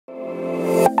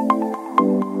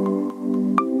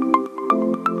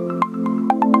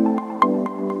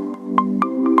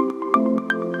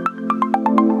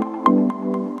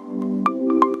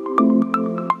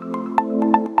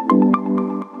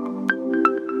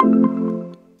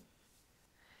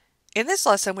In this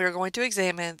lesson, we are going to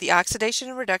examine the oxidation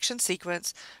and reduction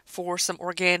sequence for some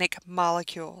organic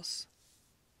molecules.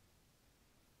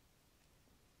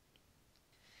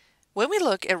 When we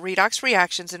look at redox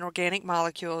reactions in organic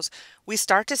molecules, we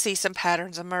start to see some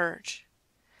patterns emerge.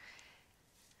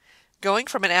 Going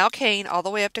from an alkane all the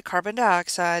way up to carbon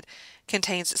dioxide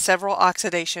contains several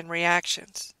oxidation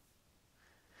reactions.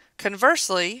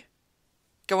 Conversely,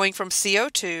 going from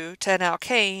CO2 to an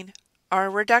alkane are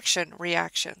reduction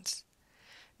reactions.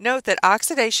 Note that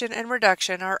oxidation and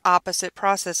reduction are opposite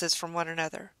processes from one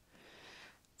another.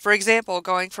 For example,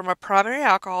 going from a primary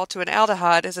alcohol to an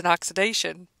aldehyde is an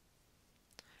oxidation.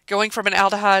 Going from an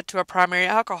aldehyde to a primary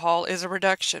alcohol is a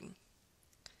reduction.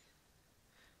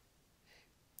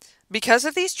 Because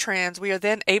of these trends, we are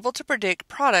then able to predict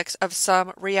products of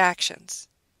some reactions.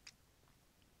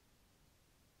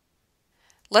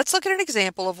 Let's look at an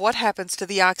example of what happens to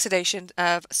the oxidation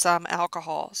of some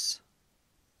alcohols.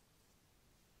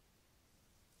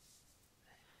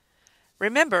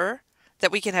 Remember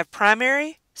that we can have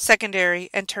primary, secondary,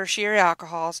 and tertiary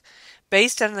alcohols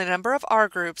based on the number of R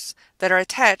groups that are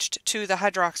attached to the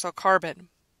hydroxyl carbon.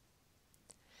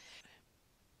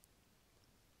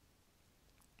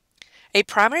 A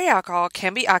primary alcohol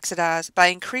can be oxidized by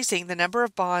increasing the number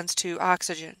of bonds to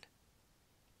oxygen.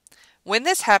 When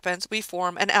this happens, we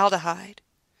form an aldehyde.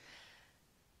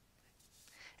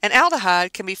 An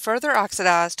aldehyde can be further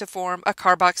oxidized to form a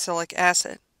carboxylic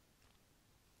acid.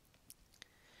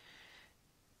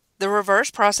 The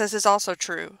reverse process is also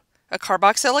true. A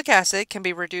carboxylic acid can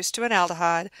be reduced to an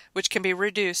aldehyde, which can be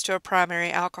reduced to a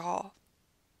primary alcohol.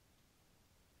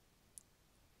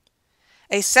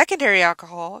 A secondary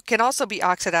alcohol can also be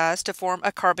oxidized to form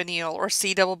a carbonyl or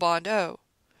C double bond O.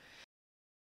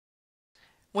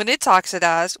 When it's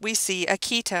oxidized, we see a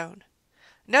ketone.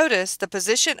 Notice the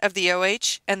position of the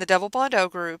OH and the double bond O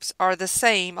groups are the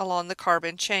same along the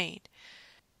carbon chain.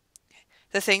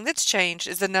 The thing that's changed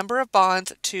is the number of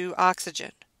bonds to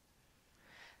oxygen.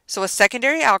 So a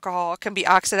secondary alcohol can be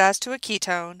oxidized to a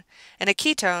ketone, and a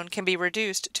ketone can be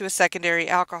reduced to a secondary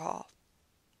alcohol.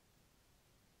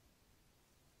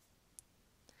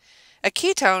 A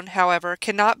ketone, however,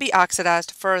 cannot be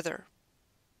oxidized further.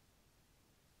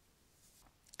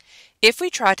 If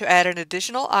we try to add an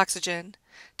additional oxygen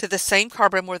to the same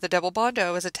carbon where the double bond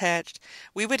O is attached,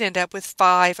 we would end up with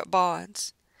 5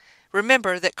 bonds.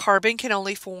 Remember that carbon can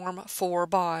only form 4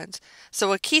 bonds,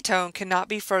 so a ketone cannot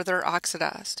be further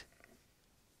oxidized.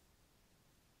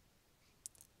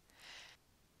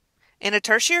 In a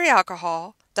tertiary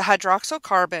alcohol, the hydroxyl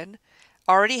carbon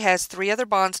already has 3 other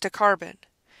bonds to carbon.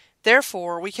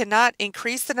 Therefore, we cannot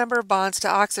increase the number of bonds to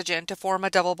oxygen to form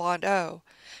a double bond O,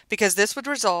 because this would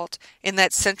result in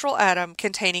that central atom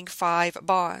containing 5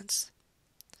 bonds.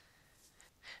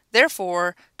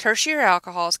 Therefore, tertiary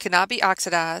alcohols cannot be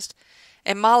oxidized,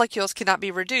 and molecules cannot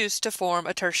be reduced to form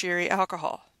a tertiary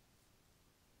alcohol.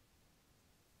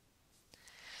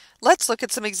 Let's look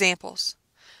at some examples.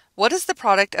 What is the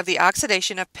product of the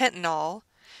oxidation of pentanol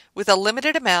with a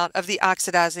limited amount of the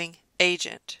oxidizing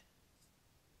agent?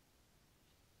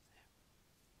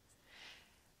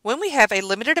 When we have a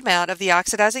limited amount of the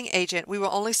oxidizing agent, we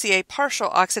will only see a partial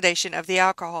oxidation of the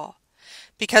alcohol.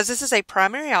 Because this is a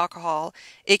primary alcohol,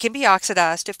 it can be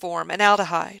oxidized to form an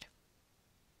aldehyde.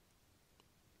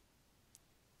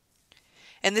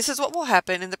 And this is what will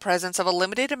happen in the presence of a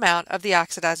limited amount of the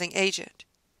oxidizing agent.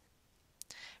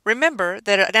 Remember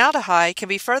that an aldehyde can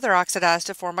be further oxidized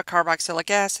to form a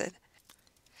carboxylic acid.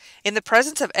 In the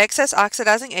presence of excess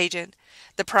oxidizing agent,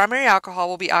 the primary alcohol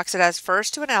will be oxidized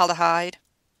first to an aldehyde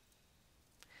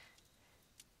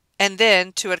and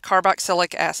then to a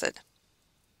carboxylic acid.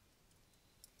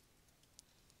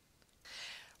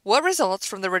 What results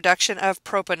from the reduction of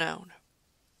propanone?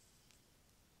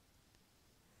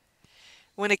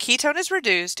 When a ketone is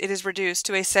reduced, it is reduced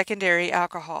to a secondary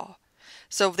alcohol.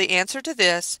 So the answer to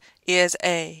this is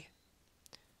A.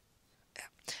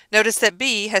 Notice that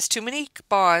B has too many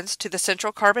bonds to the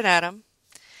central carbon atom.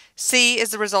 C is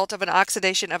the result of an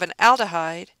oxidation of an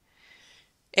aldehyde.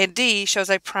 And D shows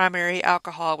a primary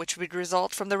alcohol, which would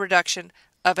result from the reduction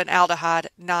of an aldehyde,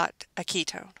 not a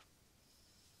ketone.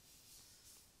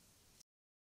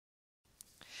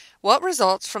 What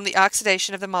results from the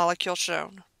oxidation of the molecule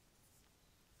shown?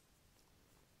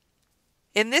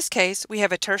 In this case, we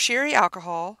have a tertiary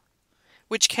alcohol,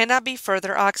 which cannot be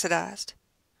further oxidized.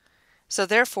 So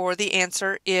therefore, the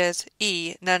answer is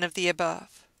E, none of the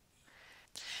above.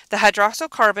 The hydroxyl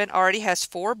carbon already has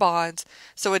 4 bonds,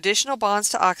 so additional bonds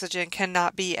to oxygen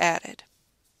cannot be added.